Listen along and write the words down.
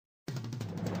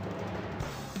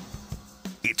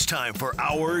It's time for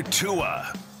our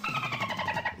Tua.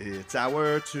 It's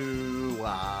our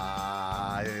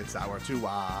Tua. It's our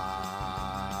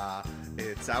Tua.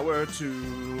 It's our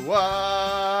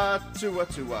Tua. Tua,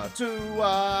 Tua, Tua.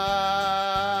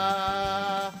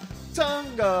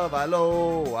 Tongue of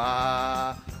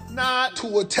Iloa. Not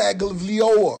Tua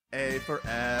Tagovailoa. A for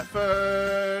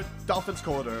effort. Dolphins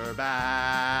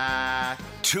quarterback.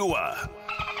 Tua.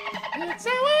 It's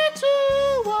our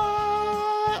Tua.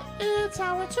 It's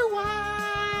our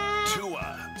Tua.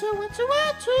 Tua. Tua,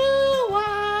 Tua,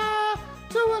 Tua.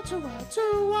 Tua, Tua,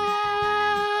 Tua.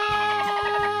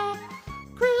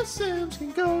 Chris Sims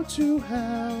can go to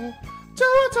hell.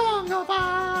 Tua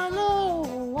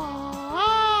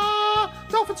Tagovailoa.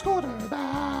 Dolphins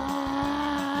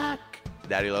quarterback.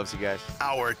 Daddy loves you guys.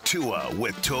 Our Tua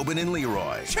with Tobin and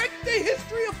Leroy. Check the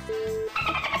history of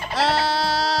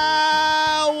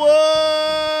Hour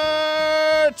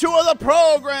two of the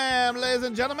program, ladies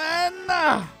and gentlemen.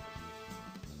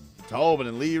 Tobin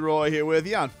and Leroy here with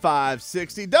you on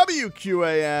 560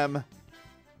 WQAM.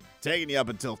 Taking you up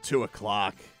until 2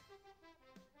 o'clock.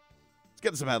 Let's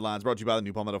get to some headlines brought to you by the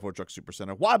new Palmetto Ford Truck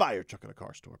Supercenter. Why buy your truck at a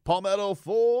car store? Palmetto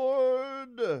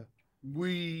Ford.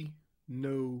 We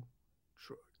know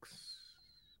trucks.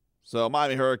 So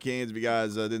Miami Hurricanes, if you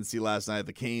guys didn't see last night,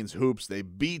 the Canes Hoops, they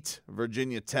beat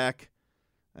Virginia Tech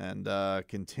and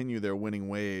continue their winning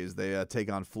ways. They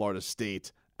take on Florida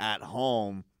State at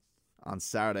home on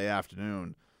Saturday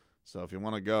afternoon. So if you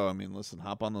want to go, I mean, listen,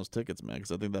 hop on those tickets, man,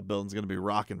 because I think that building's going to be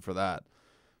rocking for that.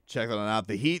 Check that one out.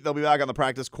 The Heat, they'll be back on the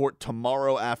practice court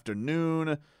tomorrow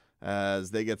afternoon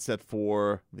as they get set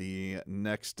for the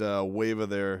next wave of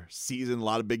their season. A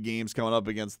lot of big games coming up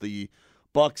against the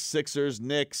Bucks, Sixers,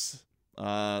 Knicks.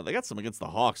 They got some against the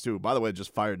Hawks, too. By the way,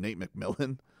 just fired Nate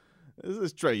McMillan. This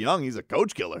is Trae Young. He's a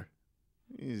coach killer.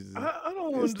 I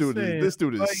don't This understand.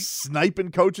 dude is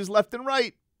sniping coaches left and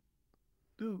right.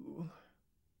 Dude,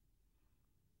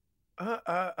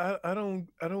 I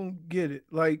don't get it.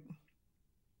 Like,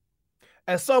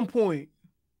 at some point,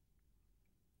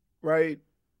 right,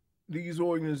 these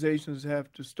organizations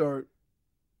have to start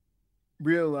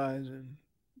realizing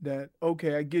that,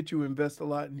 okay, I get you invest a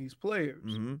lot in these players,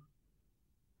 Mm-hmm.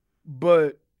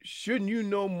 but shouldn't you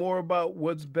know more about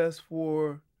what's best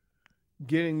for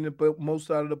getting the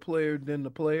most out of the player than the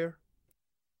player?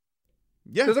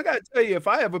 Yeah. Because I got to tell you, if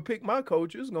I ever pick my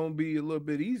coach, it's going to be a little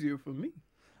bit easier for me.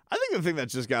 I think the thing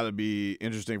that's just got to be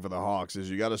interesting for the Hawks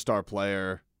is you got a star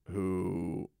player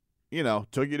who,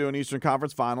 took you to an Eastern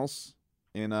Conference Finals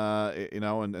and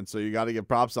so you got to give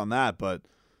props on that. But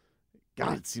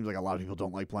God, it seems like a lot of people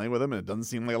don't like playing with him, and it doesn't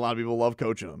seem like a lot of people love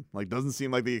coaching him. Like, doesn't seem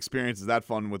like the experience is that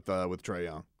fun with Trae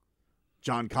Young.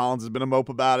 John Collins has been a mope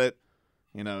about it.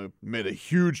 Made a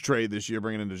huge trade this year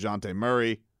bringing in DeJounte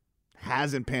Murray.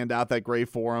 Hasn't panned out that great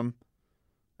for him,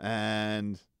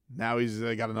 and now he's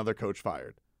got another coach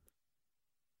fired.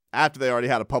 After they already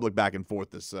had a public back and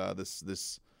forth this year in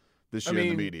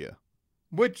the media.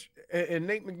 And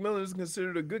Nate McMillan is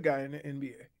considered a good guy in the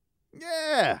NBA.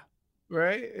 Yeah.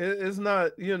 Right? It's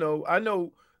not, I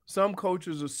know some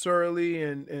coaches are surly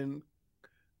and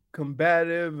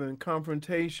combative and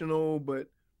confrontational, but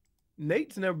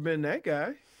Nate's never been that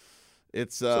guy.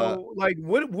 It's so like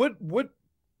what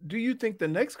do you think the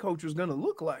next coach is going to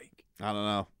look like? I don't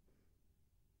know.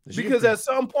 Because at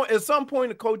some point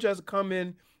the coach has to come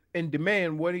in and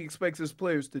demand what he expects his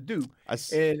players to do.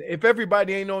 And if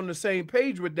everybody ain't on the same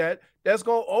page with that, that's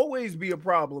going to always be a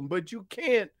problem. But you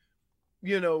can't,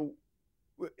 there's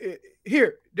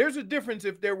a difference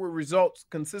if there were results,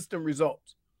 consistent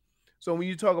results. So when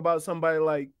you talk about somebody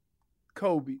like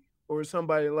Kobe or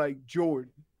somebody like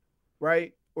Jordan,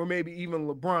 right? Or maybe even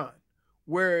LeBron.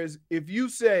 Whereas if you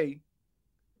say,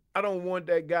 I don't want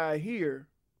that guy here,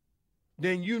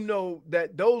 then you know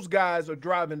that those guys are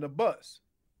driving the bus.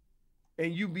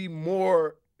 And you be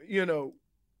more,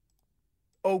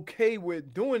 okay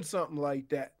with doing something like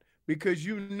that. Because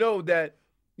you know that,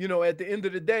 at the end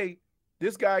of the day,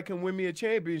 this guy can win me a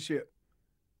championship.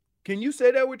 Can you say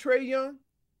that with Trae Young?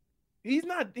 He's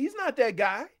not that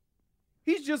guy.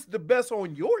 He's just the best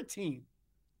on your team.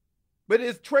 But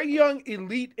is Trae Young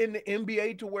elite in the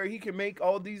NBA to where he can make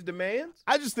all these demands?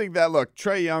 I just think that, look,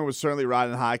 Trae Young was certainly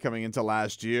riding high coming into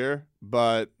last year,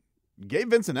 but Gabe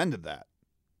Vincent ended that.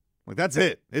 Like, that's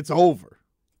it. It's over.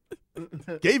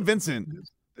 Gabe Vincent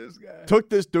this guy took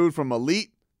this dude from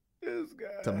elite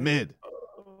to mid.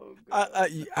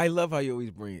 I love how you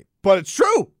always bring it. But it's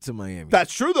true. To Miami.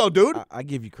 That's true, though, dude. I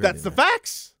give you credit. That's the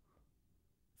facts.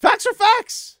 Facts are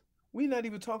facts. We're not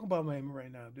even talking about Miami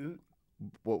right now, dude.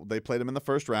 Well, they played him in the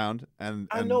first round, and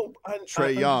I know.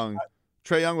 Trae Young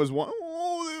was one.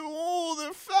 Oh,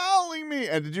 they're me?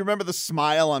 And did you remember the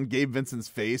smile on Gabe Vincent's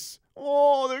face?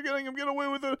 Oh, they're getting him get away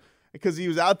with it. Because he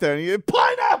was out there and he had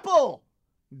pineapple.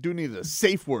 Dude needed a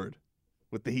safe word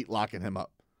with the Heat locking him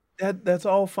up. That's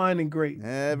all fine and great.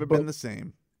 Never been the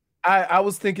same. I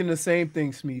was thinking the same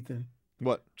thing, Smeathan.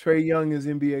 What? Trae Young is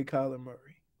NBA Kyler Murray.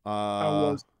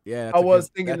 I was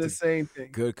thinking the same thing.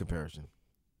 Good comparison.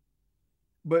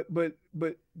 But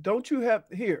don't you have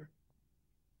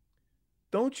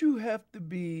to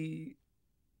be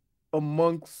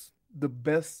amongst the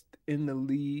best in the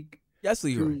league? Yes,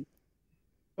 Leroy.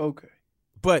 Okay.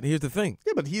 But here's the thing.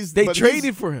 Yeah, but they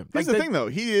traded for him. Here's the thing, though.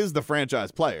 He is the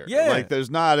franchise player. Yeah. Like, there's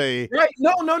not a right.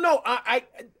 No.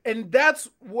 And that's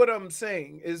what I'm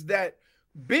saying is that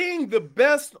being the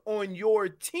best on your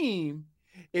team,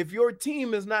 if your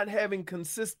team is not having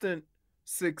consistent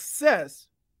success,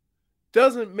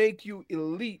 doesn't make you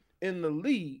elite in the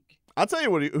league. I'll tell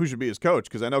you who should be his coach,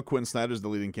 because I know Quinn Snyder's the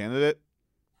leading candidate.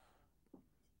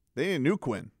 They need a new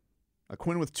Quinn. A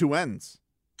Quinn with two ends.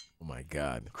 Oh, my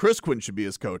God. Chris Quinn should be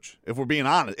his coach, if we're being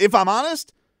honest. If I'm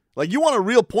honest, like, you want a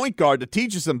real point guard to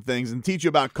teach you some things and teach you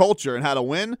about culture and how to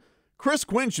win, Chris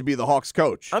Quinn should be the Hawks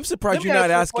coach. I'm surprised you're not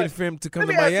asking for him to come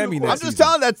to Miami next season. I'm just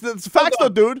telling you, that's facts, though,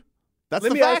 dude. That's Let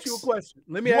the me facts. ask you a question.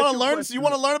 You want to learn? You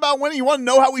want to learn about winning? You want to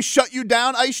know how we shut you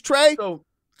down, Ice Trey? So,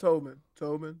 Tobin.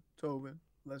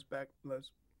 Let's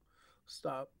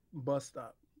stop. Bus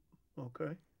stop.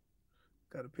 Okay.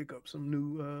 Got to pick up some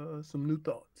new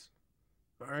thoughts.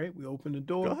 All right. We open the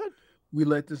door. Go ahead. We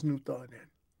let this new thought in.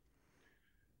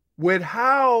 With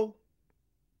how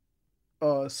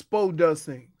Spo does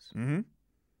things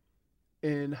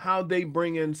and how they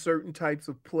bring in certain types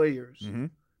of players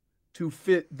to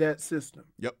fit that system.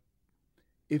 Yep.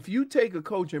 If you take a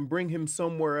coach and bring him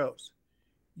somewhere else,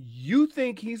 you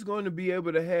think he's going to be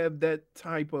able to have that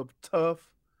type of tough,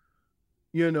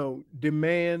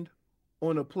 demand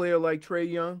on a player like Trae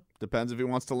Young? Depends if he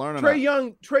wants to learn or not.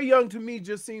 Trae Young to me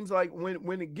just seems like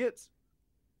when it gets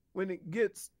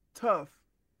tough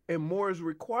and more is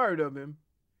required of him,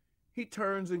 he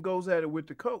turns and goes at it with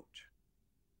the coach.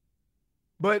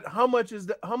 But how much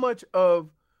of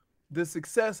the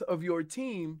success of your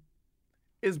team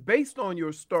is based on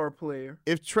your star player?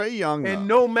 If Trae Young, and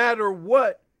no matter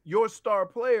what, your star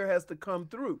player has to come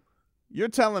through. You're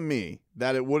telling me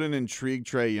that it wouldn't intrigue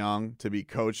Trae Young to be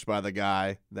coached by the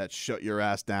guy that shut your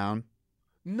ass down?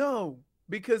 No,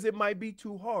 because it might be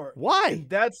too hard. Why? And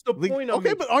that's the point of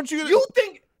okay, but aren't you gonna, you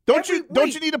think don't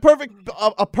you need a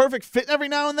perfect fit every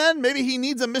now and then? Maybe he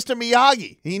needs a Mr.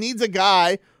 Miyagi. He needs a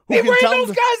guy who can tell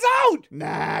those guys out.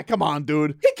 Nah, come on,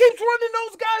 dude. He keeps running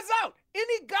those guys out.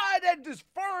 Any guy that is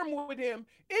firm with him,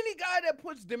 any guy that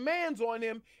puts demands on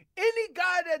him, any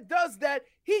guy that does that,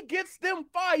 he gets them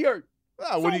fired.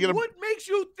 Oh, what makes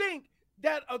you think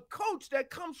that a coach that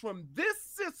comes from this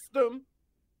system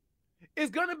is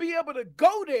going to be able to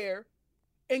go there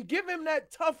and give him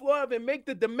that tough love and make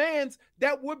the demands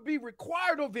that would be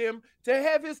required of him to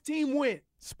have his team win?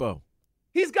 Spo.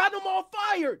 He's got them all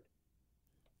fired.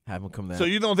 Have him come down. So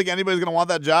you don't think anybody's going to want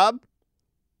that job?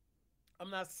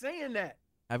 I'm not saying that.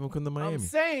 Have him come to Miami. I'm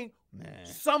saying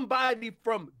somebody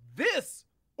from this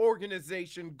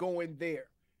organization going there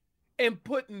and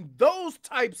putting those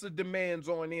types of demands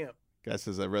on him. Guy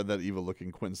says, I read that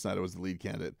evil-looking Quinn Snyder was the lead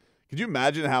candidate. Could you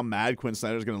imagine how mad Quinn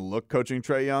Snyder's going to look coaching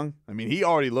Trae Young? I mean, he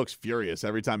already looks furious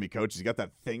every time he coaches. He's got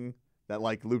that thing that,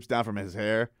 like, loops down from his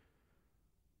hair.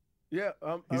 Yeah,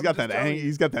 he's got that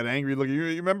angry look.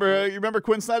 You remember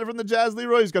Quinn Snyder from the Jazz,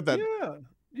 Leroy? He's got that.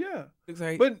 Yeah.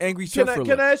 Like but angry surfer.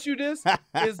 Can I ask you this?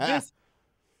 Is this?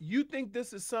 You think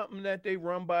this is something that they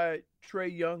run by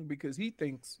Trae Young because he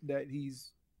thinks that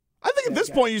he's? I think at this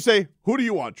point you say, "Who do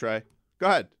you want, Trae? Go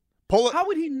ahead, pull it." How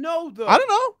would he know though? I don't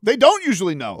know. They don't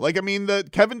usually know. Like, I mean, the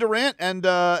Kevin Durant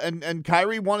and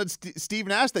Kyrie wanted Steve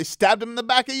Nash. They stabbed him in the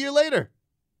back a year later.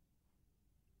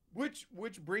 Which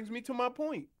brings me to my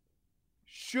point.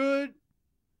 And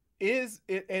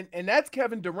that's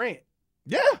Kevin Durant.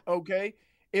 Yeah. Okay.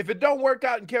 If it don't work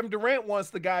out and Kevin Durant wants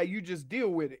the guy, you just deal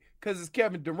with it because it's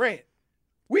Kevin Durant.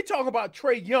 We talking about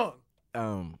Trae Young.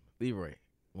 Leroy,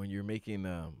 when you're making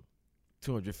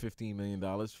 $215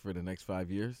 million for the next 5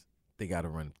 years, they got to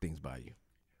run things by you.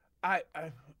 I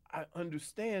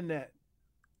understand that,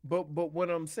 but what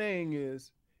I'm saying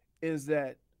is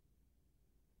that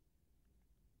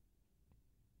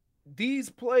these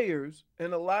players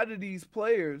and a lot of these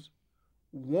players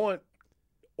want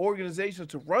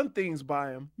organizations to run things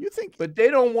by them. You think, but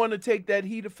they don't want to take that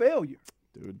heat of failure.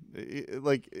 Dude,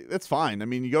 like, that's fine. I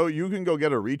mean, you can go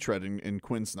get a retread in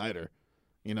Quinn Snyder.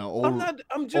 You know,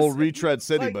 old retread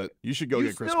city, like, but you should go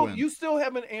get Chris Quinn. You still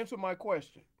haven't answered my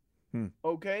question.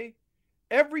 Okay?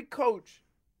 every coach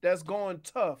that's gone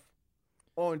tough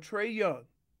on Trae Young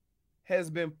has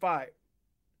been fired.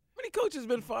 How many coaches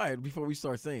been fired before we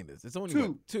start saying this? It's only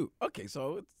Two. Two. Okay,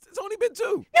 so it's only been 2. He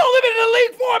only been in the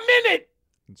league for a minute.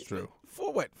 It's true.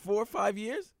 For what? 4 or 5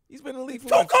 years? He's been in the league for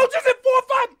 2 what? coaches in 4 or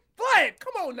 5. Vlad,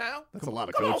 come on now. That's a lot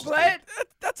of Come on, coaches. Vlad.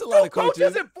 That's a lot 2 of coaches.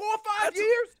 coaches in 4 or 5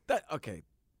 years. Okay,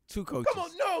 2 coaches. Come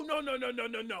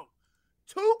on, no.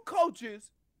 2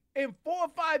 coaches in 4 or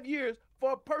 5 years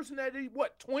for a person that is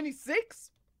what,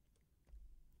 26?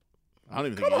 I don't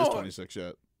even think Come he is on. 26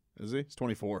 yet. Is he? He's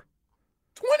 24.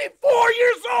 24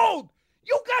 years old.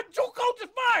 You got 2 coaches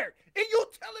fired, and you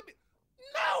telling me,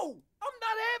 no, I'm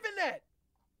not having that.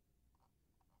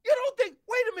 You don't think?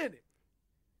 Wait a minute.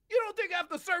 You don't think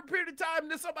after a certain period of time,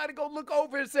 then somebody go look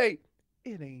over and say,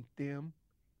 "It ain't them,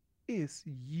 it's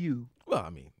you." Well, I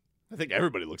mean, I think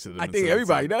everybody looks at him. I and think says,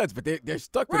 everybody does, but they're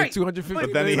stuck with Right. a $250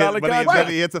 But then he million hits, but he, contract.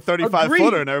 then he hits a 35-footer,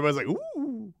 Agreed. and everybody's like,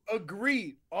 ooh.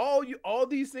 Agreed. All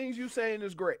these things you saying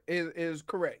is great. Is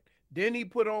correct. Then he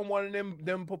put on one of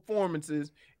them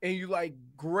performances, and you like,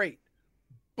 great.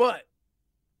 But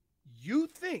you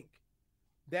think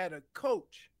that a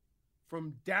coach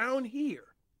from down here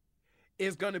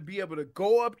is going to be able to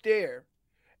go up there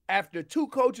after 2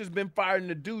 coaches been fired and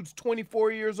the dude's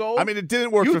 24 years old? I mean, it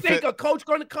didn't work you for think a coach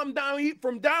going to come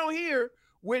from down here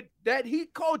with that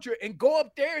Heat culture and go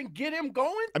up there and get him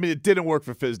going? I mean, it didn't work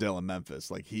for Fizdale in Memphis.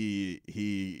 Like he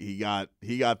got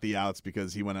the outs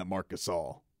because he went at Marc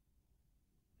Gasol.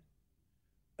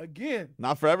 Again.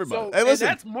 Not for everybody. So, Hey, listen.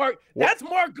 and that's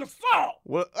Marc Gasol.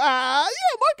 Well, yeah,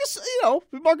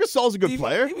 Marc Gasol's a good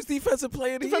player. He was defensive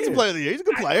player of the Defensive year. player of the year. He's a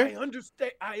good player.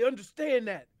 I understand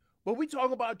that. But we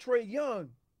talking about Trae Young.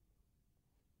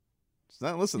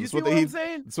 Listen, You that's see what what the I'm Heat.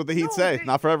 saying? That's what the Heat No, say.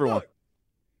 Not for everyone. Look,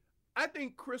 I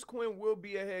think Chris Quinn will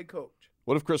be a head coach.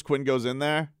 What if Chris Quinn goes in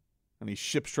there and he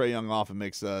ships Trae Young off and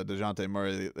makes DeJounte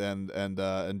Murray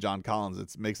and John Collins?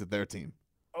 It makes it their team.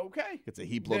 Okay. Gets a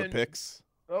heap load of Then- picks.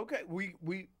 Okay.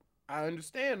 I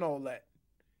understand all that.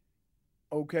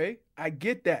 Okay. I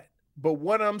get that. But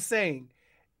what I'm saying,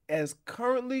 as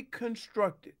currently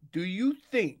constructed, do you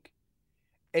think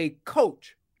a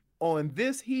coach on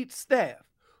this Heat staff,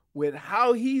 with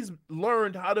how he's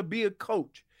learned how to be a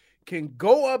coach, can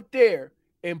go up there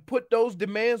and put those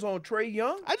demands on Trae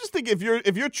Young? I just think if you're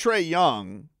Trae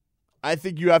Young, I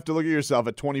think you have to look at yourself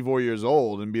at 24 years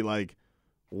old and be like,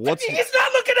 what's He's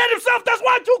not looking at himself. That's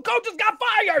why 2 coaches got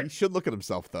He fired. should look at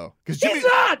himself though, because He's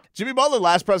not. Jimmy Butler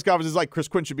last press conference is like Chris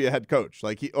Quinn should be a head coach.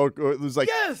 Like or it was like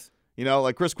Yes,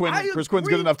 like Chris Quinn. I Chris Quinn's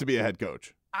good agree. enough to be a head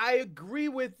coach. I agree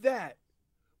with that.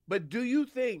 But do you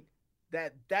think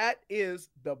that is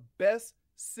the best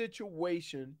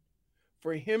situation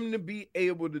for him to be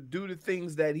able to do the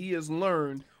things that he has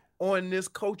learned on this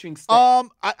coaching staff?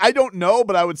 I don't know,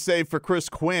 but I would say for Chris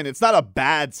Quinn, it's not a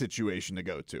bad situation to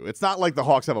go to. It's not like the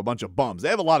Hawks have a bunch of bums. They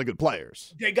have a lot of good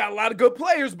players. They got a lot of good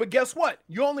players, but guess what?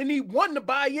 You only need one to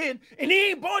buy in, and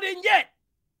he ain't bought in yet.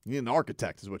 You need an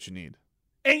architect is what you need.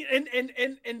 And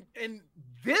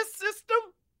this system,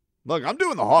 Look, I'm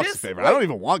doing the Hawks a This- favor. wait, I don't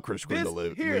even want Chris Quinn this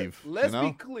to here, leave. let's you know?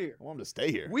 be clear. I want him to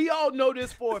stay here. We all know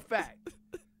this for a fact.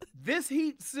 This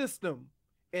Heat system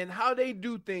and how they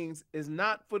do things is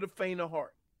not for the faint of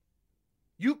heart.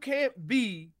 You can't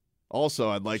be Also,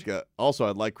 I'd like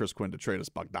Chris Quinn to trade us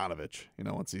Bogdanovich.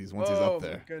 Once he's oh, up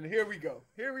there. my goodness. Here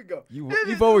we go.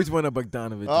 You've always wanted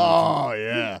Bogdanovich. Oh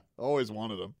yeah, always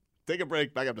wanted him. Take a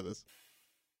break. Back after this.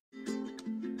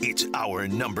 It's our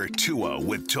number 2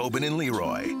 with Tobin and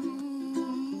Leroy.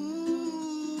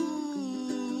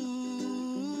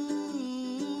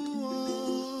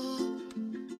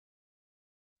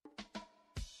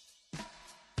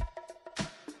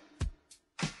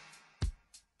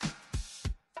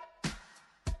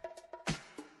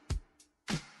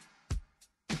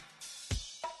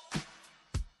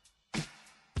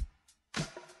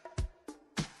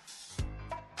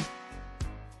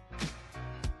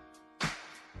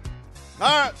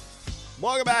 All right.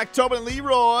 Welcome back, Tobin and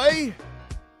Leroy.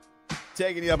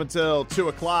 Taking you up until 2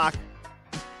 o'clock.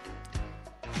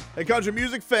 Hey, country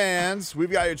music fans,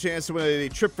 we've got your chance to win a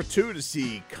trip for 2 to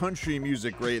see country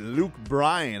music great Luke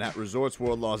Bryan at Resorts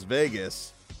World Las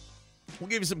Vegas. We'll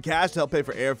give you some cash to help pay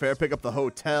for airfare, pick up the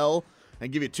hotel,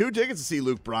 and give you 2 tickets to see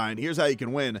Luke Bryan. Here's how you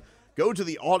can win. Go to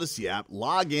the Odyssey app,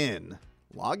 log in,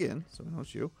 so we know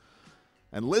it's you,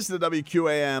 and listen to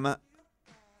WQAM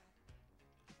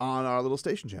on our little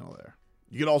station channel there.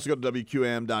 You can also go to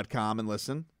WQAM.com and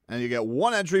listen, and you get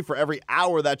 1 entry for every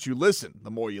hour that you listen.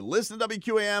 The more you listen to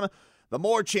WQAM, the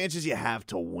more chances you have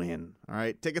to win. All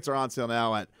right, tickets are on sale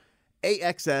now at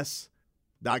AXS.com.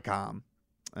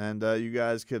 And you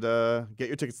guys could get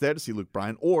your tickets there to see Luke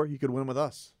Bryan, or you could win with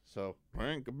us. So,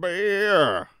 drink a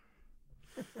beer.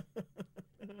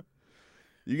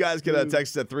 You guys can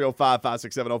text us at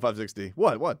 305-567-0560.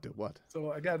 What, dude? What?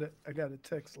 So I got a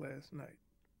text last night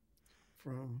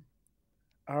from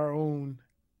our own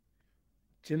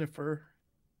Jennifer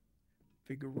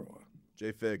Figueroa.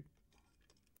 J-Fig.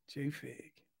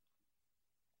 J-Fig.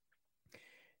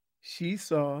 She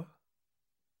saw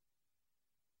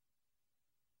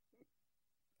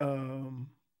the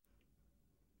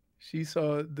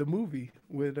movie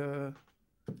with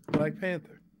Black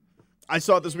Panther. I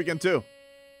saw it this weekend too.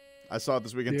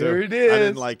 There it is. I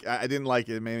didn't like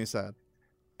it. It made me sad.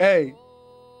 Hey,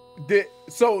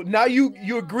 so now you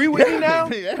agree with me now?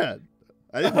 Yeah.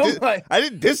 I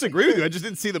didn't disagree with you. I just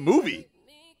didn't see the movie.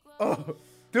 Oh,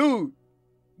 dude.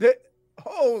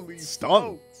 Holy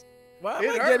Stunned. smokes. Why It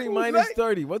am I hurt getting who's minus right?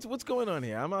 30? What's going on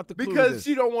here? I'm out the clue. Because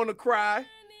she don't want to cry.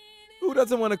 Who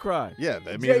doesn't want to cry? Yeah,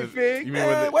 I mean, J-Fig. you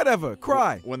mean Whatever.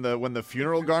 Cry. when the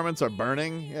funeral garments are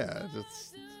burning? Yeah,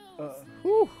 it's But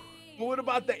what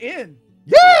about the end?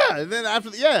 yeah. And then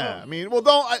after I mean, well,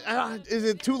 don't. Is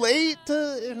it too late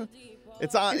to?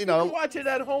 It's on. If You know, watch it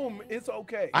at home, it's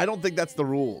okay. I don't think that's the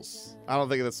rules.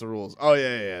 Oh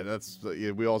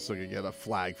yeah. We also could get a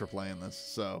flag for playing this.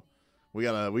 So we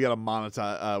gotta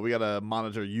monetize. We gotta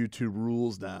monitor YouTube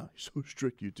rules now. You're so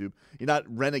strict, YouTube. You're not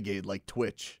renegade like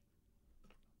Twitch.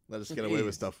 Let us get away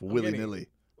with stuff willy nilly.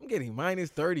 I'm getting minus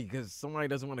 30 because somebody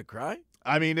doesn't want to cry.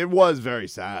 I mean, it was very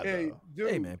sad. Hey, Though. dude,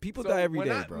 Hey, man, people die every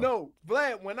day, bro. No,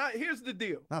 Vlad, here's the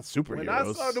deal. Not superheroes. When I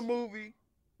saw the movie,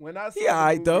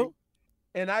 Though.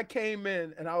 and I came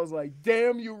in and I was like,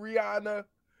 damn you, Rihanna,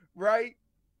 right?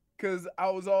 Because I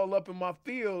was all up in my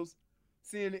feels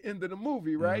seeing the end of the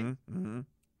movie, right? Mm-hmm.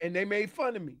 And they made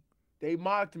fun of me. They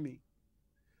mocked me.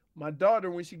 My daughter,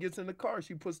 when she gets in the car,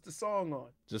 she puts the song on.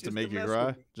 Just to make you mess cry?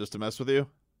 with me. Just to mess with you?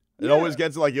 It Yeah. always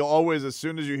gets like you'll always, as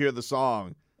soon as you hear the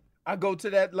song. I go to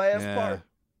that last Yeah. part,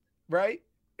 right?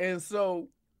 And so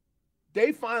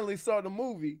they finally saw the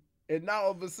movie, and now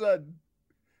all of a sudden,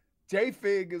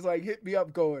 J-Fig is like, hit me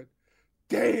up going,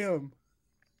 damn,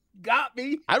 got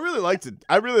me. I really liked it.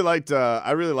 I really liked it.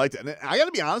 And I got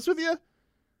to be honest with you.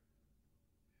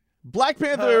 Black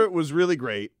Panther was really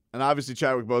great. And obviously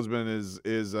Chadwick Boseman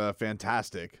is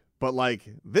fantastic. But like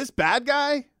this bad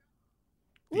guy,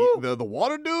 the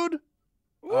water dude,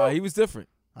 He was different.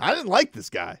 I didn't like this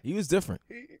guy. He was different.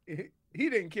 He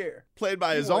didn't care. Played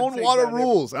by He his wanted to own take water down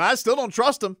rules. And I still don't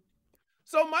trust him.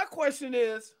 So my question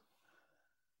is,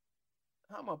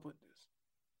 how am I put this?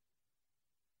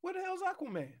 Where the hell's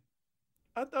Aquaman?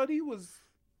 I thought he was.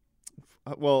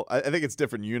 Well, I think it's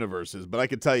different universes, but I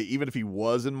could tell you, even if he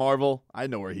was in Marvel, I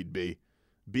know where he'd be.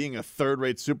 Being a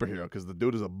third-rate superhero, because the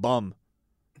dude is a bum.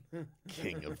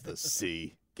 King of the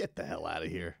sea. Get the hell out of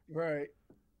here. Right.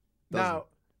 Doesn't- Now,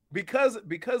 because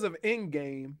of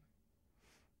Endgame,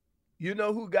 you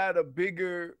know who got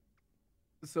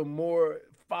some more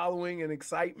following and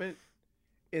excitement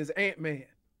is Ant-Man.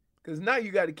 Because now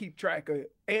you got to keep track of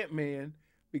Ant-Man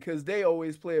because they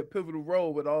always play a pivotal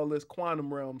role with all this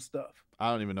quantum realm stuff.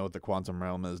 I don't even know what the quantum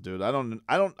realm is, dude. I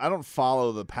don't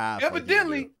follow the path. like you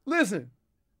Evidently, do. listen,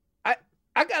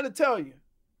 I got to tell you,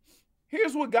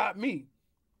 here's what got me.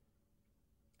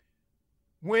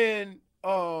 When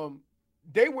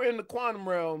they were in the quantum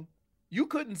realm, you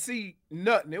couldn't see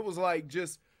nothing. It was like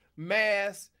just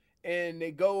mass, and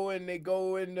they go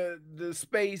into the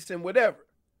space and whatever.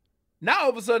 Now all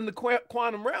of a sudden the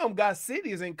quantum realm got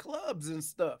cities and clubs and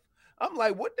stuff. I'm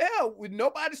like, what the hell?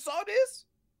 Nobody saw this?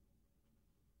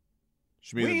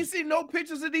 We ain't seen no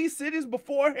pictures of these cities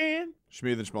beforehand.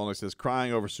 Shmeeth and Shmolnik says,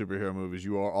 crying over superhero movies,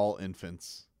 you are all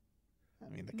infants. I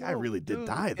mean, the guy really did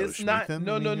die, though, It's not. Shmeeth.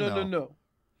 No.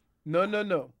 It's A a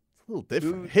little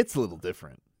different. Dude. Hits a little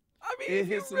different. I mean, It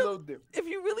hits a little different. if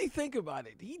you really think about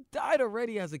it, he died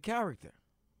already as a character.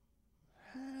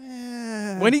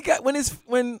 When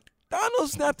Thanos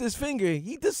snapped his finger,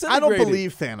 he disintegrated. I don't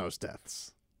believe Thanos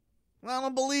deaths. I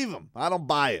don't believe him. I don't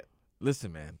buy it.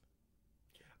 Listen, man.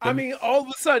 I mean, all of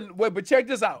a sudden, wait, but check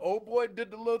this out. Old boy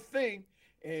did the little thing,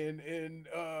 and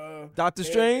Doctor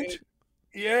Strange?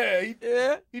 he Yeah.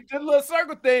 did a little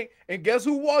circle thing, and guess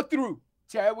who walked through?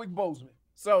 Chadwick Boseman.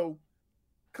 So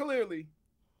clearly,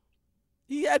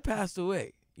 He had passed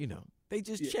away. You know, they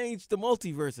just Yeah. changed the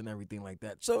multiverse and everything like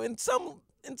that. So in some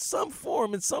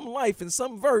form, in some life, in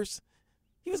some verse,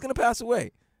 he was gonna pass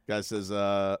away. Guy says,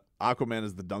 Aquaman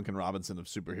is the Duncan Robinson of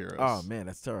superheroes. Oh man,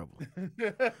 that's terrible.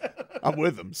 I'm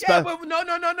with him. yeah, but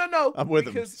no. I'm with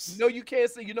him. because no, you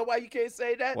can't say. You know why you can't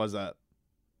say that? Why's that?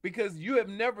 Because you have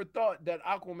never thought that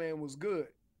Aquaman was good.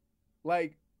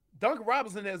 Like Duncan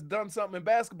Robinson has done something in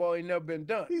basketball ain't never been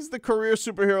done. He's the career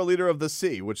superhero leader of the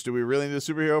sea, which do we really need a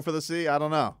superhero for the sea? I don't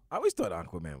know. I always thought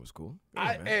Aquaman was cool. Yeah,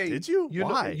 man. Hey, Did you?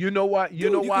 Why? You know why? You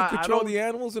Dude, know you why can I control don't. the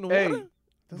animals in the Hey, water?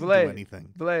 Doesn't Vlad, do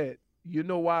anything. Vlad, you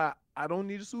know why I don't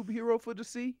need a superhero for the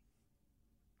sea?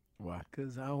 Why?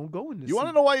 Because I don't go in the sea. You want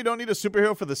to know why you don't need a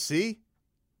superhero for the sea?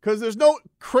 Because there's no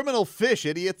criminal fish,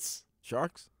 idiots.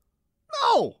 Sharks?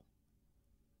 No.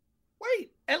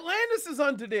 Wait, Atlantis is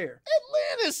under there.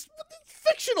 Atlantis,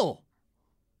 fictional.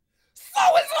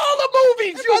 So is all the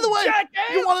movies. And You by the way,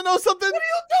 jackass. you want to know something? What are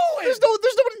you doing?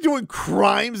 There's nobody doing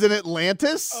crimes in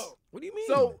Atlantis. Oh, What do you mean?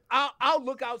 so I'll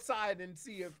look outside and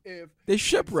see if they something's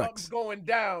shipwrecks. going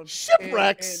down.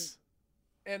 Shipwrecks.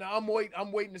 And I'm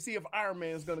waiting to see if Iron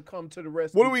Man's gonna come to the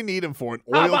rescue. What do we need him for? An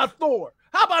How oil, about Thor?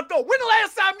 When the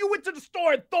last time you went to the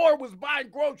store and Thor was buying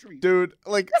groceries? dude?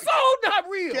 Like, That's all not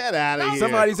real. get out of Now here.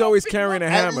 Somebody's always carrying a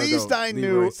At hammer. least though, I Leroy.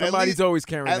 knew- at Somebody's least- always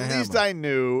carrying a At hammer. least I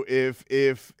knew if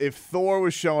Thor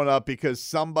was showing up because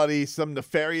some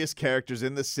nefarious characters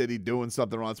in the city doing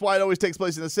something wrong. That's why it always takes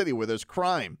place in the city where there's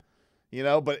crime, you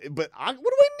know. But what do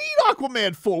I need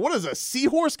Aquaman for? What is a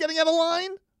seahorse getting out of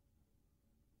line?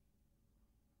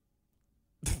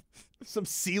 Some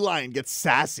sea lion gets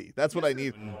sassy. That's what I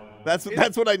need. That's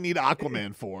what I need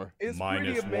Aquaman for. It's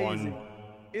pretty amazing.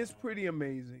 It's pretty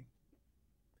amazing.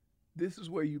 This is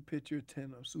where you pitch your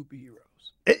 10 of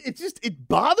superheroes. It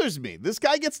bothers me. This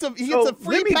guy gets a free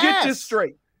let me pass. get this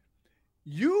straight.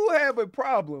 You have a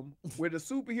problem with a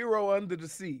superhero under the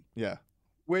sea, Yeah.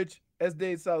 which, as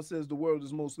Dave South says, the world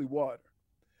is mostly water.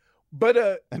 But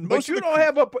And but most you of the- don't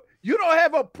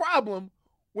have a problem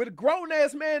with a grown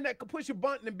ass man that can push a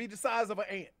button and be the size of an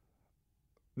ant.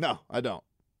 No, I don't.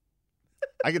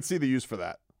 I can see the use for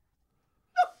that.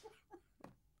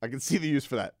 I can see the use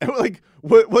for that.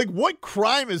 What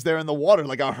crime is there in the water?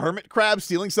 Like a hermit crab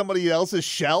stealing somebody else's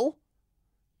shell?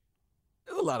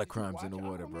 There's a lot of crimes in the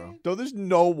water, bro. No, there's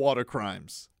no water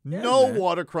crimes. Yeah, No man.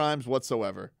 water crimes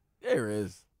whatsoever. There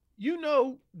is. You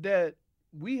know that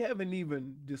we haven't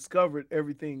even discovered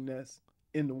everything that's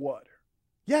in the water.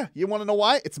 Yeah, you want to know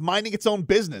why? It's minding its own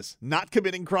business, not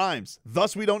committing crimes.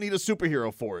 Thus, we don't need a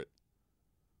superhero for it.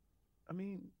 I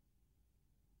mean,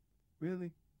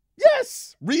 really?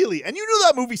 Yes, really. And you knew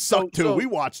that movie sucked too. We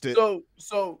watched it.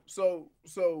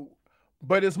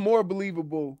 But it's more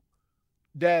believable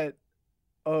that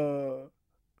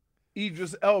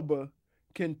Idris Elba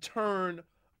can turn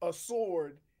a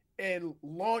sword and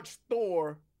launch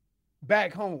Thor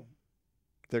back home.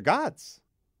 They're gods.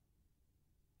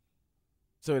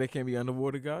 So they can't be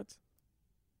underwater gods?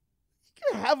 You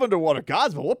can have underwater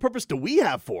gods, but what purpose do we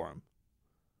have for them?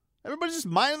 Everybody's just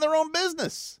minding their own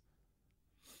business.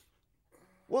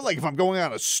 Well, like if I'm going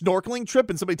on a snorkeling trip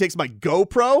and somebody takes my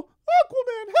GoPro,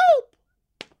 Aquaman, help!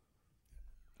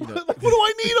 You know, Like, what do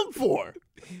I need them for?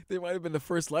 they might have been the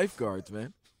first lifeguards,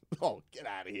 man. Oh, get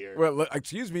out of here! Well, look,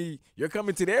 excuse me, you're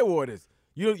coming to their waters.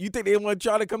 You think they want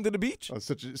y'all to come to the beach? Oh,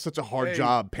 such a hard Hey,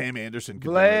 job. Pam Anderson could do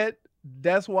it. Glad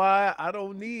that's why I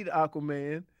don't need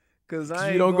Aquaman, because I You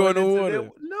ain't don't go going in the into water.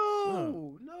 their-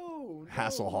 No.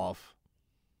 Hasselhoff.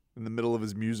 In the middle of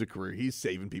his music career, he's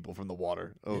saving people from the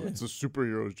water. Oh, Yeah. it's a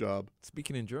superhero's job.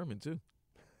 Speaking in German, too.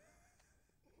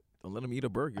 Don't let him eat a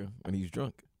burger when he's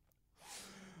drunk.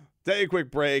 Take a quick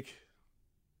break.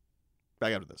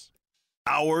 Back after this.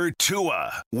 Our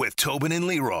Tua with Tobin and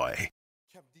Leroy.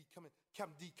 Cap D coming, Cap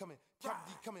D coming, Cap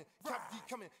D coming, Cap D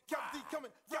coming, Cap D coming,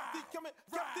 Cap D coming,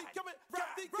 Cap D coming,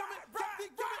 Cap D coming, Cap D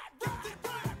coming, Cap D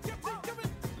coming, Cap D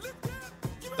coming, lift it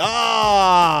up, give it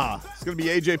Ah! It's going to be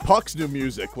AJ Puck's new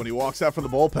music when he walks out from the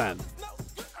bullpen.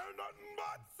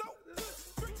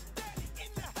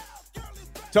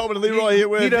 Tobin and Leroy here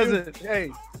with He you. doesn't.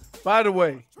 Hey, by the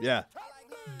way, Yeah.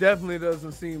 definitely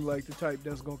doesn't seem like the type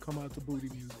that's gonna come out to booty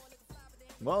music.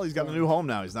 Well, he's got a new home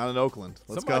now. He's not in Oakland.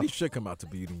 Let's Somebody go. should come out to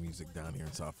beauty music down here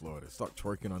in South Florida. Start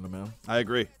twerking on the mound. I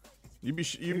agree. You'd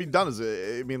be done as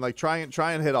I mean, like try and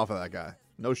hit off of that guy.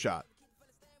 No shot.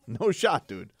 No shot,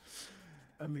 dude.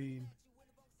 I mean,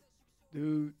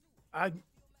 dude,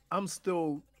 I'm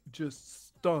still just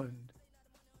stunned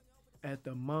at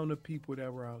the amount of people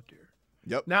that were out there.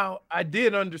 Yep. Now, I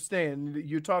did understand that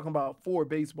you're talking about 4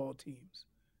 baseball teams.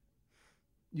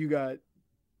 You got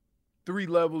 3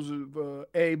 levels of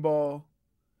A ball,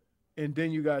 and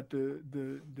then you got the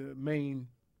main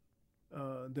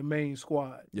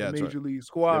squad, Yeah, the that's major right. league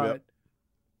squad. Yep.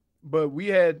 But we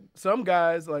had some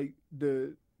guys like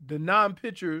the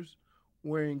non-pitchers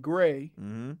wearing gray,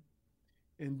 Mm-hmm.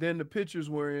 and then the pitchers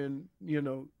were in,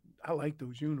 I like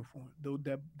those uniforms, though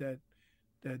that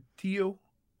teal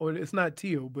or it's not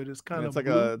teal, but it's kind It's of like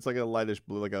blue. it's like a lightish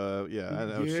blue, like a I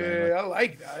know what you're saying. Yeah, I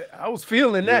like that. I was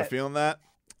feeling You were that. feeling that?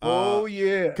 Oh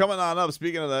yeah. Coming on up,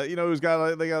 speaking of that, who's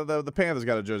got they got the Panthers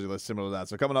got a jersey list similar to that.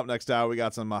 So coming up next hour, we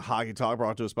got some hockey talk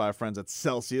brought to us by our friends at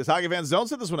Celsius. Hockey fans, don't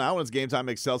sit this one out when it's game time.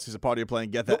 Make Celsius a part of your play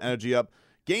and get that energy up.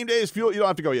 Game day is fuel. You don't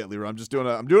have to go yet, Leroy. I'm doing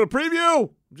a preview.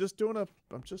 I'm just doing a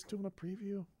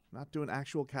preview. Not doing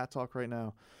actual cat talk right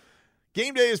now.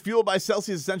 Game day is fueled by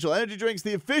Celsius Essential Energy Drinks,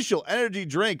 the official energy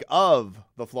drink of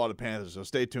the Florida Panthers. So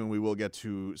stay tuned. We will get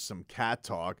to some cat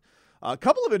talk. A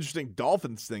couple of interesting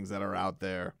Dolphins things that are out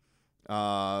there.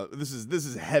 This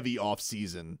is heavy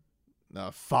off-season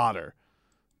fodder,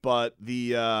 but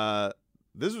this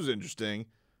was interesting.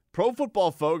 Pro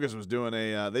Football Focus was doing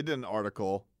they did an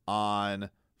article on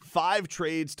 5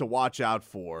 trades to watch out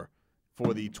for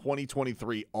the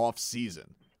 2023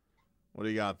 off-season. What do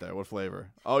you got there? What flavor?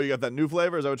 Oh, you got that new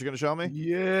flavor? Is that what you're going to show me?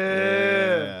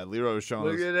 Yeah. Leroy was showing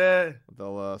Look us at that.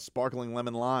 the sparkling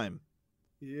lemon lime.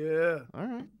 Yeah. All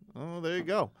right. Oh, there you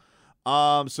go.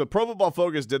 So Pro Football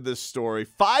Focus did this story.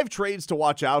 5 trades to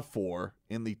watch out for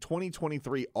in the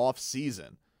 2023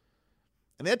 offseason.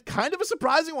 And they had kind of a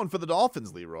surprising one for the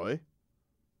Dolphins, Leroy.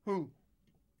 Who?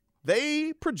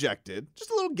 They projected, just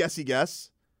a little guessy guess,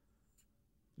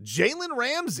 Jalen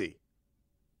Ramsey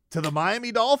to the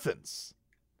Miami Dolphins.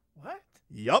 What?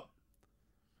 Yup.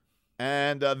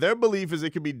 And their belief is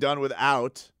it could be done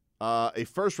without a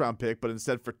first-round pick, but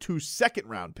instead for 2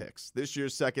 second-round picks, this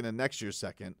year's second and next year's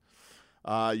second.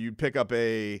 You'd pick up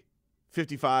a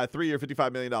 3-year,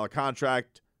 $55 million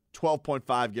contract,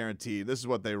 12.5 guaranteed. This is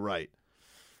what they write.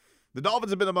 The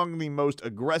Dolphins have been among the most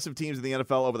aggressive teams in the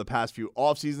NFL over the past few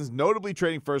offseasons, notably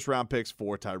trading first-round picks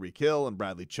for Tyreek Hill and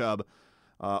Bradley Chubb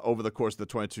over the course of the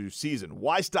 22 season.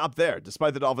 Why stop there?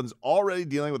 Despite the Dolphins already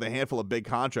dealing with a handful of big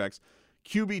contracts,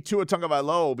 QB Tua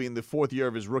Tagovailoa will be in the 4th year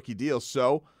of his rookie deal,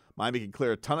 so Miami can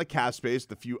clear a ton of cap space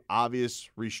with a few obvious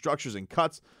restructures and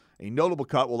cuts. A notable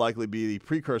cut will likely be the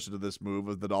precursor to this move,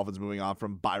 with the Dolphins moving on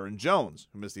from Byron Jones,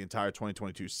 who missed the entire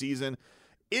 2022 season.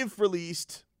 If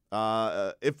released,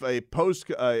 if a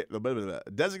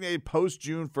designated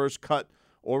post-June 1st cut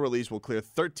or release will clear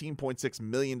 $13.6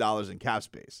 million in cap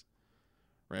space.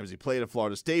 Ramsey played at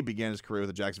Florida State, began his career with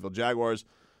the Jacksonville Jaguars,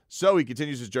 so he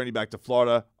continues his journey back to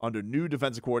Florida under new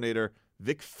defensive coordinator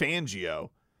Vic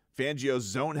Fangio. Fangio's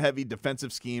zone-heavy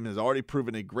defensive scheme has already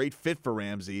proven a great fit for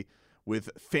Ramsey, with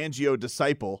Fangio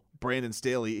disciple Brandon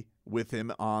Staley with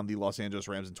him on the Los Angeles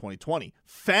Rams in 2020.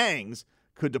 Fangs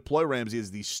could deploy Ramsey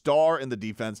as the star in the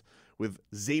defense, with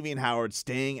Xavier Howard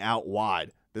staying out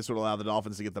wide. This would allow the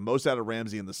Dolphins to get the most out of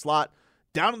Ramsey in the slot,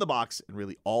 down in the box, and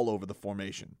really all over the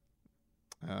formation.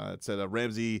 It said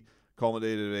Ramsey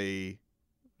culminated a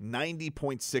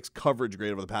 90.6 coverage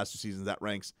grade over the past 2 seasons. That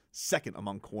ranks 2nd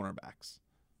among cornerbacks.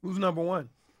 Who's number 1?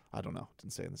 I don't know.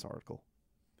 Didn't say in this article.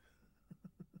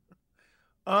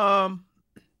 One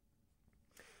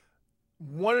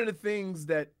of the things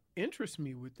that interests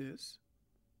me with this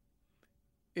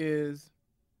is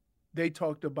they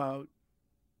talked about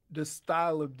the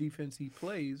style of defense he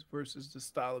plays versus the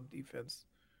style of defense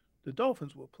the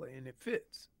Dolphins will play, and it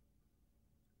fits.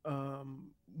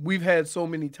 We've had so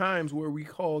many times where we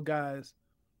call guys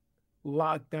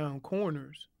lockdown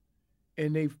corners,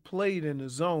 and they've played in the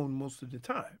zone most of the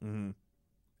time.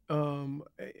 Mm-hmm.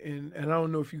 And I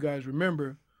don't know if you guys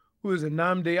remember, who is it,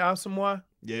 Nnamdi Asomugha?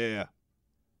 Yeah.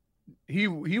 He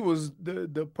was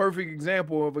the perfect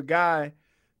example of a guy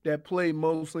that played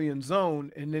mostly in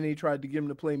zone, and then they tried to get him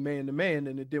to play man-to-man,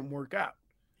 and it didn't work out.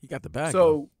 He got the bag.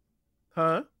 So,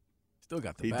 huh? Still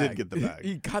got the He bag. did get the bag.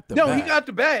 He got the No, bag. he got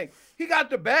the bag. He got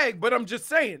the bag, but I'm just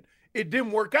saying it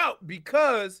didn't work out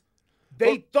because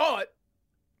they thought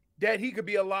that he could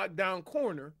be a lockdown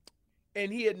corner,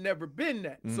 and he had never been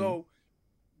that. Mhm. So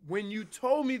when you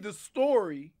told me the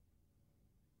story,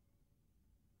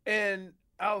 and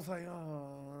I was like,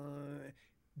 oh,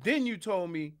 then you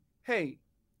told me, hey,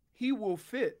 he will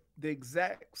fit the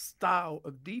exact style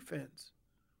of defense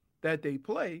that they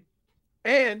play.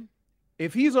 And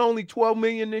if he's only $12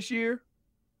 million this year,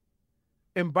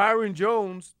 and Byron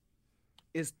Jones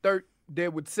is they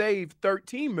would save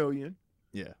 $13 million,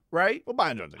 Yeah. right? Well,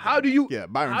 Byron Jones. How do you? Yeah,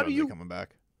 Byron how Jones do you- ain't coming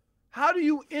back. How do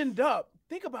you end up?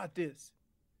 Think about this.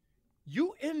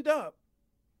 You end up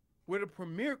with a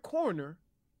premier corner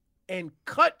and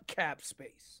cut cap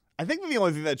space. I think the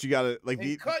only thing that you gotta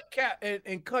And cut cap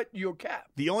and cut your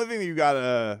cap. the only thing that you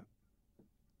gotta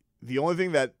the only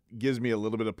thing that gives me a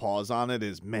little bit of pause on it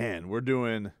is, man, we're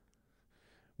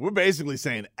basically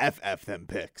saying FF them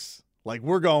picks. Like,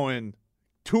 we're going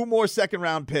 2 more second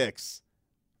round picks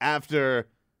after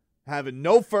having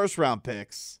no first round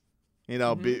picks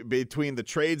between the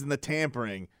trades and the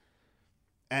tampering.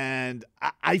 And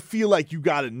I feel like you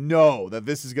got to know that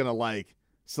this is going to, like,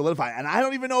 solidify. And I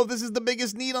don't even know if this is the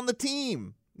biggest need on the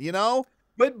team, you know?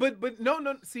 But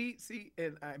no. See,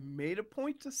 and I made a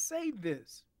point to say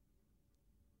this.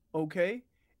 Okay?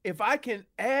 If I can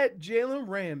add Jalen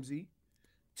Ramsey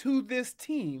to this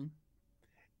team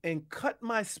and cut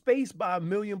my space by $1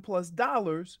 million+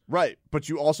 Right, but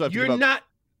you also have to you're give up. not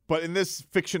But in this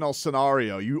fictional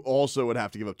scenario, you also would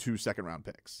have to give up 2 second-round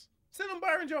picks. send him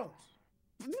Byron Jones.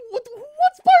 What's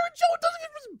Byron Jones? Doesn't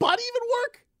his body even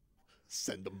work?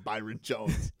 Send him Byron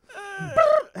Jones.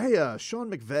 Hey,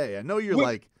 Sean McVay, I know you're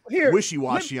like Here,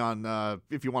 wishy-washy on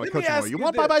if you want to let me coach him more. ask You you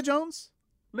want this. Bye Jones?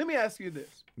 Let me ask you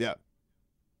this. Yeah.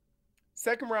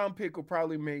 Second round pick will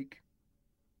probably make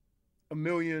 $1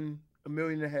 million, $1.5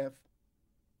 million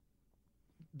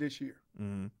this year.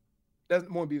 Mm-hmm.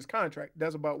 That won't be his contract.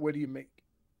 That's about what he make.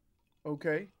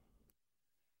 Okay.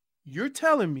 You're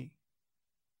telling me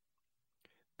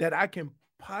that I can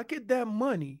pocket that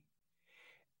money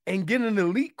and get an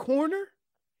elite corner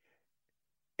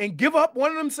and give up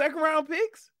one of them second round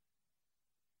picks?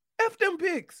 F them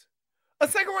picks. A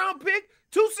second round pick,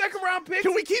 2 second round picks.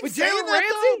 Can we keep with saying Jalen that,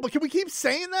 Ramsey? though? But can we keep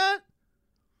saying that?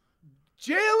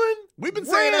 Jalen We've been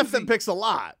saying F them Ramsey. picks a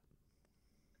lot.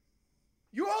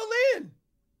 You all in.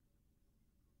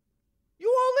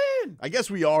 You all in. I guess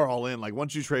we are all in. Like,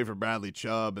 once you trade for Bradley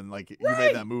Chubb and, like, you Right.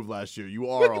 made that move last year, you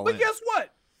are all But in. guess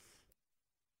what?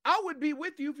 I would be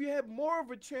with you if you had more of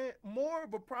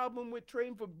a problem with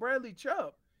trading for Bradley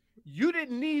Chubb. You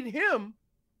didn't need him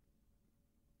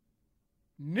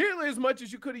nearly as much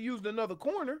as you could have used another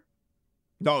corner.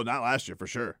 No, not last year, for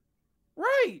sure.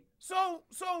 Right. So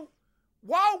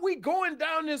while we going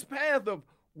down this path of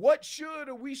what should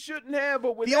or we shouldn't have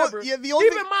or whatever, the only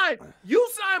keep thing- in mind, you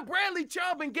signed Bradley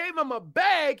Chubb and gave him a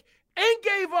bag and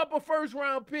gave up a first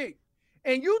round pick.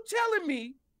 And you telling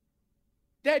me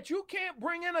that you can't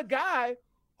bring in a guy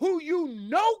who you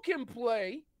know can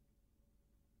play,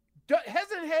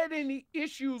 hasn't had any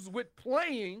issues with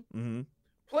playing, Mm-hmm.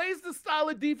 plays the style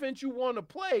of defense you want to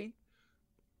play.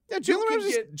 Yeah, You can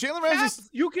get Jalen Ramsey's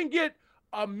you can get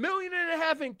 $1.5 million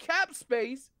in cap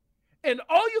space, and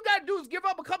all you got to do is give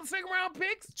up a couple second round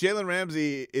picks. Jalen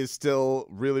Ramsey is still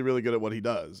really, really good at what he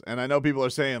does. And I know people are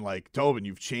saying, like, Tobin,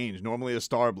 you've changed. Normally a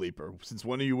star bleeper. Since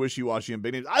when are you wishy-washy on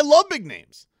big names? I love big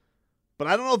names. But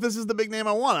I don't know if this is the big name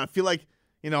I want. I feel like,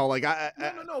 No.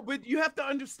 But you have to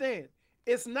understand,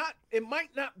 it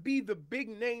might not be the big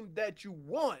name that you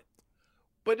want,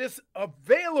 but it's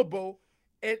available.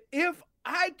 And if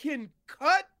I can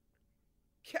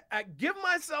give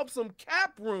myself some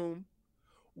cap room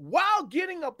while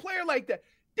getting a player like that,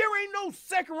 there ain't no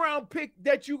second round pick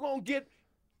that you're going to get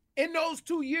in those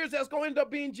 2 years that's going to end up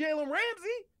being Jalen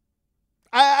Ramsey.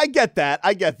 I get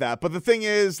that. But the thing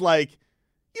is, like,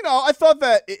 I thought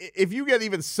that if you get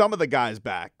even some of the guys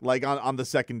back, like on the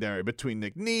secondary between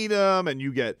Nick Needham and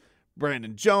you get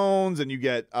Brandon Jones and you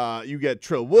get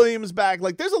Trill Williams back,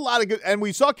 like there's a lot of good, and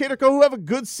we saw Kader Kohou have a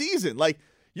good season. Like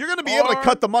you're going to be able to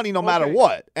cut the money no matter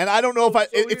what. And I don't know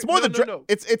it's more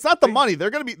it's not the money.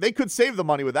 They could save the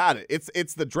money without it.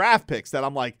 It's the draft picks that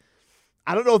I'm like,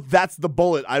 I don't know if that's the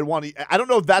bullet I want to. I don't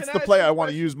know if that's the player I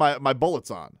want to use my bullets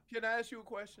on. Can I ask you a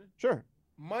question? Sure.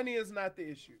 Money is not the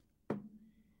issue.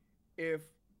 If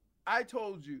I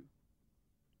told you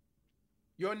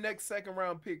your next second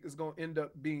round pick is going to end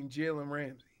up being Jalen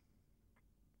Ramsey,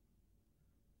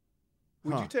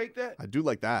 would you take that? I do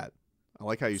like that. I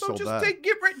like how you sold that.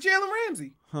 Get Jalen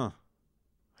Ramsey. Huh.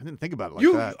 I didn't think about it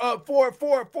like that.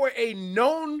 For a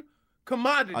known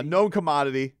commodity. A known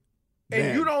commodity. And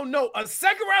Man. you don't know. A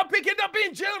second round pick ended up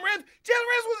being Jalen Ramsey. Jalen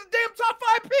Ramsey was a damn top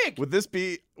 5 pick.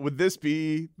 Would this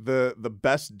be the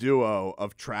best duo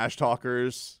of trash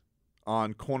talkers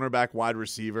on cornerback wide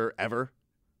receiver ever?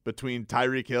 Between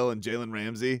Tyreek Hill and Jalen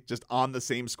Ramsey, just on the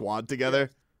same squad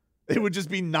together? It would just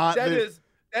be not that is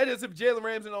if Jalen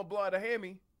Ramsey don't blow out a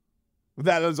hammy.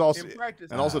 That is also in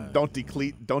practice. And also don't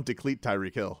deplete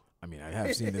Tyreek Hill. I mean, I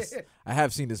have seen this. I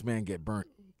have seen this man get burnt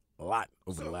a lot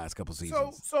over the last couple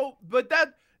seasons. But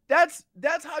that's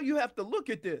how you have to look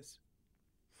at this.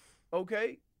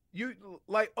 Okay,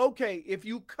 if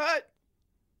you cut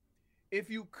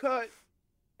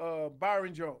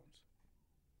Byron Jones,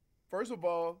 first of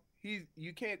all,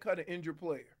 you can't cut an injured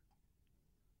player,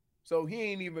 so he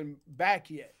ain't even back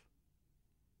yet.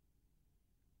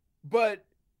 But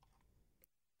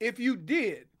if you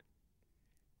did,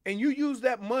 and you use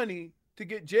that money to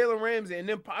get Jalen Ramsey and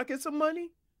then pocket some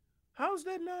money, how is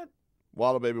that not?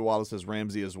 Waddle Baby Waddle says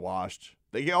Ramsey is washed.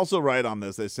 They also write on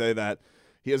this. They say that,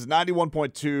 He has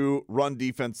 91.2 run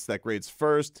defense that grades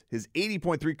first. His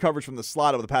 80.3 coverage from the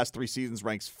slot over the past 3 seasons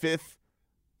ranks 5th.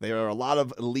 There are a lot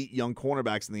of elite young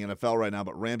cornerbacks in the NFL right now,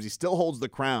 but Ramsey still holds the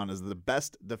crown as the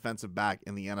best defensive back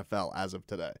in the NFL as of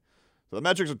today. So the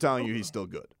metrics are telling you he's still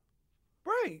good.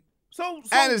 Right. So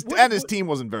and his team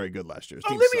wasn't very good last year. His So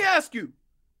team let me sucked. ask you,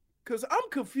 because I'm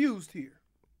confused here.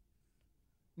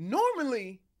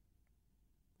 Normally,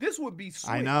 this would be switched.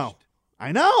 I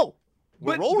know.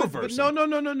 We're But, role but reversing. no.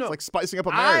 It's like spicing up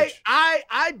a marriage.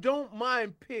 I don't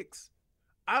mind picks.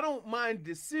 I don't mind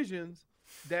decisions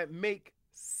that make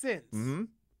sense. Mm-hmm.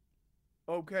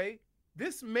 Okay?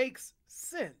 This makes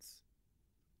sense.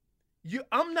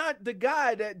 I'm not the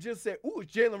guy that just said, ooh,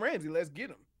 it's Jalen Ramsey, let's get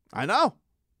him. I know.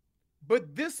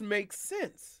 But this makes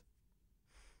sense.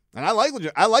 And I like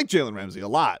Jalen Ramsey a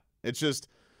lot. It's just,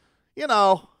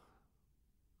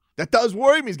 that does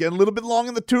worry me. He's getting a little bit long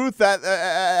in the tooth at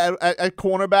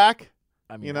cornerback.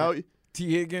 I mean,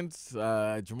 T. Higgins,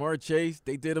 Jamar Chase,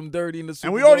 they did him dirty in the Super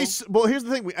And we Bowl. already here's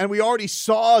the thing. We already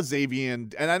saw Xavier,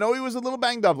 and I know he was a little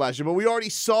banged up last year, but we already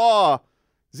saw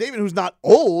Xavier, who's not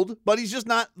old, but he's just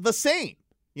not the same.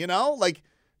 Like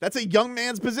that's a young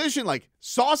man's position. Like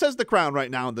Sauce has the crown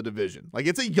right now in the division. Like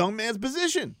it's a young man's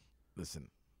position. Listen,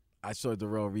 I saw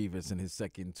Darrell Revis in his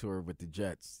second tour with the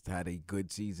Jets had a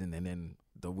good season, and then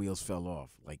the wheels fell off.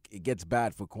 Like it gets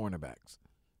bad for cornerbacks.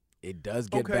 It does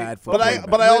get bad for cornerbacks.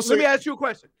 But I also let me ask you a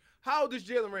question. How old is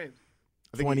Jalen Ramsey?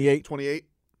 I think 28. 28.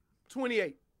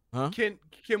 28. Huh?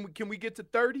 Can we get to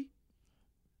 30?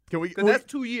 Can we? Because that's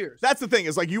 2 years. That's the thing.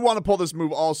 Is like you want to pull this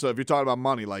move also if you're talking about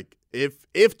money. Like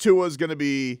if Tua's going to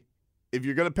be, if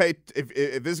you're going to pay,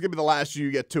 if this is going to be the last year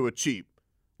you get Tua cheap,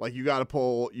 like you got to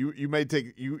pull. You may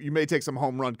take some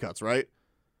home run cuts, right?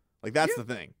 Like that's the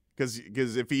thing. Because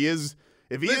if he is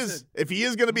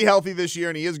going to be healthy this year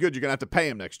and he is good, you're going to have to pay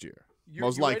him next year.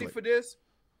 Most you likely. ready for this?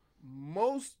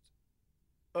 Most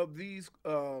of these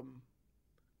quarterbacks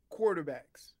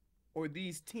or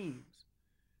these teams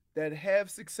that have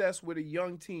success with a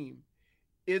young team,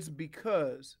 it's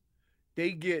because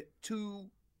they get 2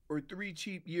 or 3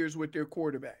 cheap years with their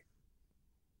quarterback.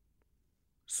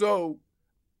 So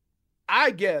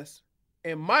I guess,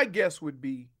 and my guess would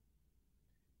be,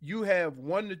 you have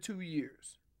 1 to 2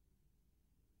 years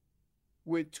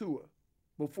with Tua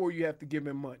before you have to give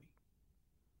him money.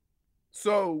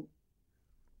 So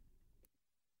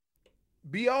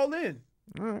be all in.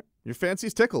 All right. Your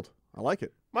fancy's tickled. I like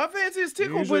it. My fancy is You're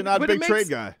tickled. usually not a big trade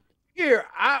guy. Here,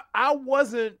 I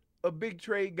wasn't a big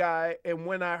trade guy, and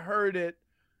when I heard it,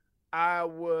 I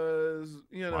was,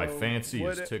 My fancy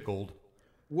is tickled.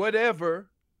 Whatever.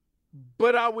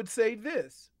 But I would say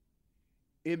this.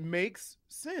 It makes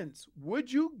sense.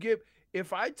 Would you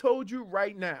if I told you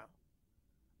right now,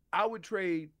 I would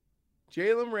trade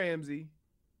Jalen Ramsey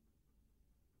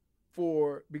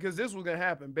because this was going to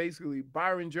happen, basically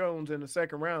Byron Jones and a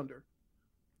second rounder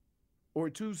or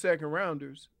 2 second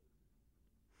rounders,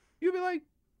 you'd be like,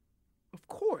 of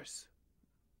course.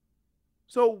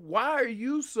 So why are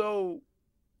you so,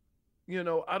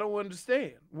 I don't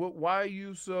understand. Why are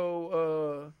you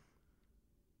so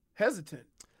hesitant?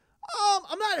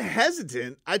 I'm not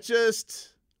hesitant. I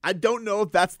don't know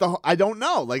if that's I don't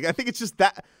know. Like, I think it's just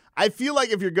that. I feel like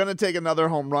if you're going to take another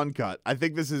home run cut, I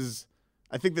think this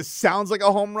sounds like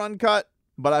a home run cut,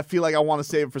 but I feel like I want to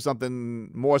save it for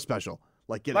something more special.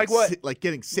 Like getting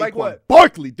Saquon Like what?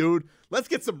 Barkley, dude. Let's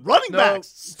get some running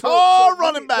backs.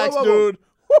 Running backs, dude.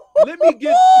 Let me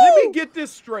get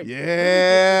this straight.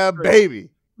 Yeah, baby.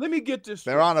 Let me get this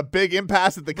straight. They're on a big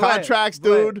impasse at the contracts,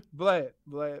 dude. Vlad.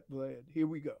 Here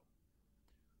we go.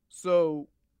 So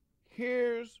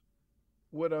here's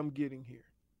what I'm getting here.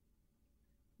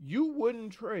 You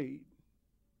wouldn't trade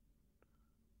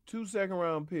 2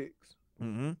 second-round picks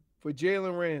for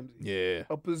Jalen Ramsey. Yeah.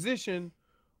 A position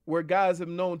where guys have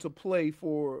known to play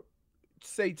for,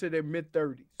 say, to their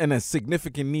mid-30s. And a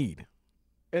significant need.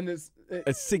 And it's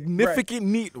A significant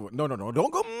need. No,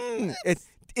 don't go. It's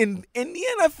in the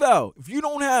NFL. If you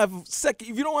don't have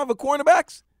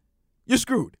cornerbacks, you're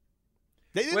screwed.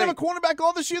 They didn't have a cornerback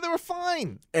all this year. They were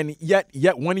fine. And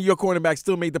yet one of your cornerbacks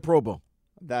still made the Pro Bowl.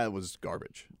 That was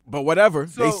garbage. But whatever,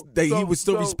 So he was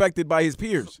still respected by his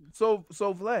peers. So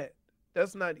Vlad,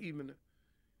 that's not even.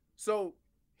 So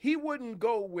he wouldn't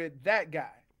go with that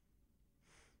guy.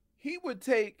 He would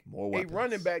take a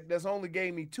running back that's only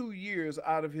gave me 2 years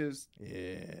out of his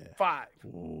 5.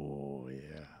 Oh,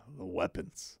 yeah. The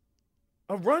weapons.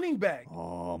 A running back.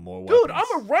 Oh, more weapons. Dude,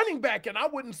 I'm a running back, and I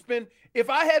wouldn't spend – if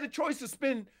I had a choice to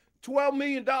spend $12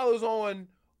 million on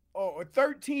or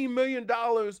 $13 million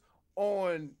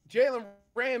on Jalen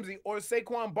Ramsey or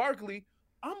Saquon Barkley,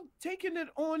 I'm taking it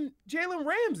on Jalen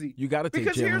Ramsey. You got to take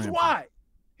because Jalen here's Ramsey. why.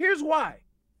 Here's why.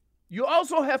 You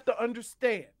also have to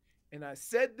understand, and I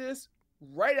said this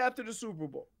right after the Super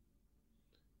Bowl.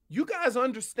 You guys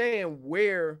understand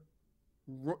where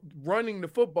running the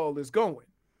football is going.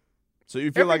 So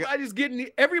you feel everybody's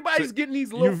getting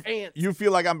these little ants. You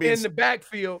feel like I'm being in the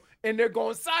backfield, and they're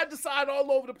going side to side all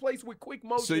over the place with quick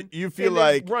motion. So you feel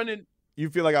like running. You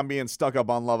feel like I'm being stuck up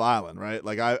on Love Island, right?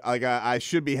 Like I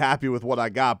should be happy with what I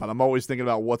got, but I'm always thinking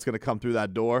about what's going to come through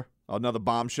that door. Another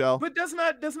bombshell. But that's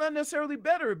not necessarily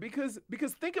better because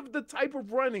think of the type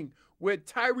of running with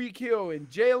Tyreek Hill and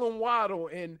Jalen Waddle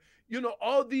and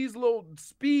all these little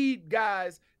speed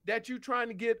guys that you're trying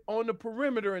to get on the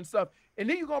perimeter and stuff, and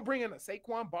then you're gonna bring in a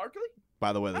Saquon Barkley.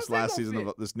 By the way, this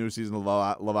new season of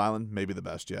Love Island may be the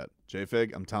best yet.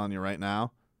 J-Fig, I'm telling you right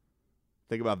now.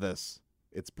 Think about this.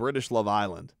 It's British Love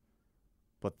Island,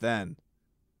 but then,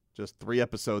 just 3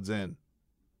 episodes in,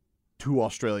 2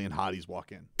 Australian hotties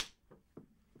walk in.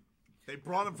 They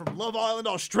brought them from Love Island,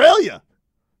 Australia.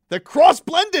 They're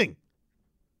cross-blending.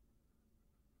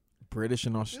 British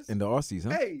and in the Aussies,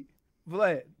 huh? Hey,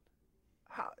 Vlad,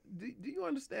 do you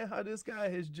understand how this guy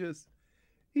he's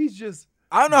just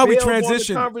I don't know how we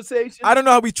transitioned. Conversation. I don't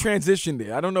know how we transitioned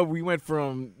there. I don't know. We went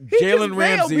from Jalen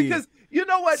Ramsey because you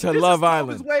know what? to this Love is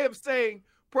Island. His way of saying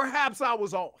perhaps I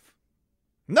was off.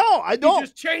 No, I don't. He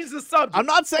just changed the subject. I'm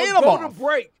not saying I'm I'm off. off. To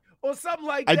break or something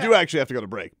like that. I do actually have to go to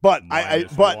break, but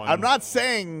 -1. I'm not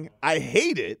saying I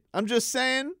hate it. I'm just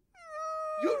saying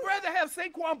you'd rather have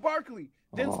Saquon Barkley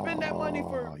than spend that money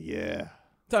for. Oh yeah.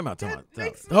 Time out. That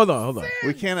makes Hold no on. sense.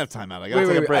 We can't have timeout. I got to Wait,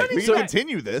 take a wait, break. wait. We So- can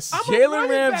continue this. I'm a Jalen running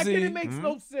back Ramsey. and it makes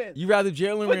no sense. You rather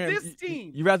Jalen But Ramsey? this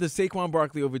team- You rather Saquon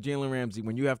Barkley over Jalen Ramsey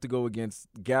when you have to go against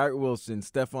Garrett Wilson,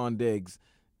 Stephon Diggs,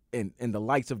 and the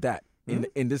likes of that in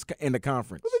the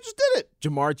conference. Well, they just did it.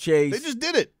 Jamar Chase. They just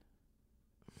did it.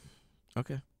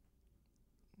 Okay.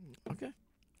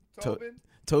 Tobin,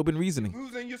 Tobin reasoning.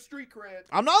 losing your street cred.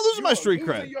 I'm not losing my You are street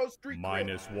losing cred. your street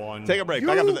cred. -1. Take a break.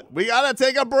 Back after this. We gotta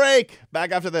take a break.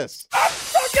 Back after this.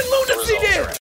 Fucking lunacy there.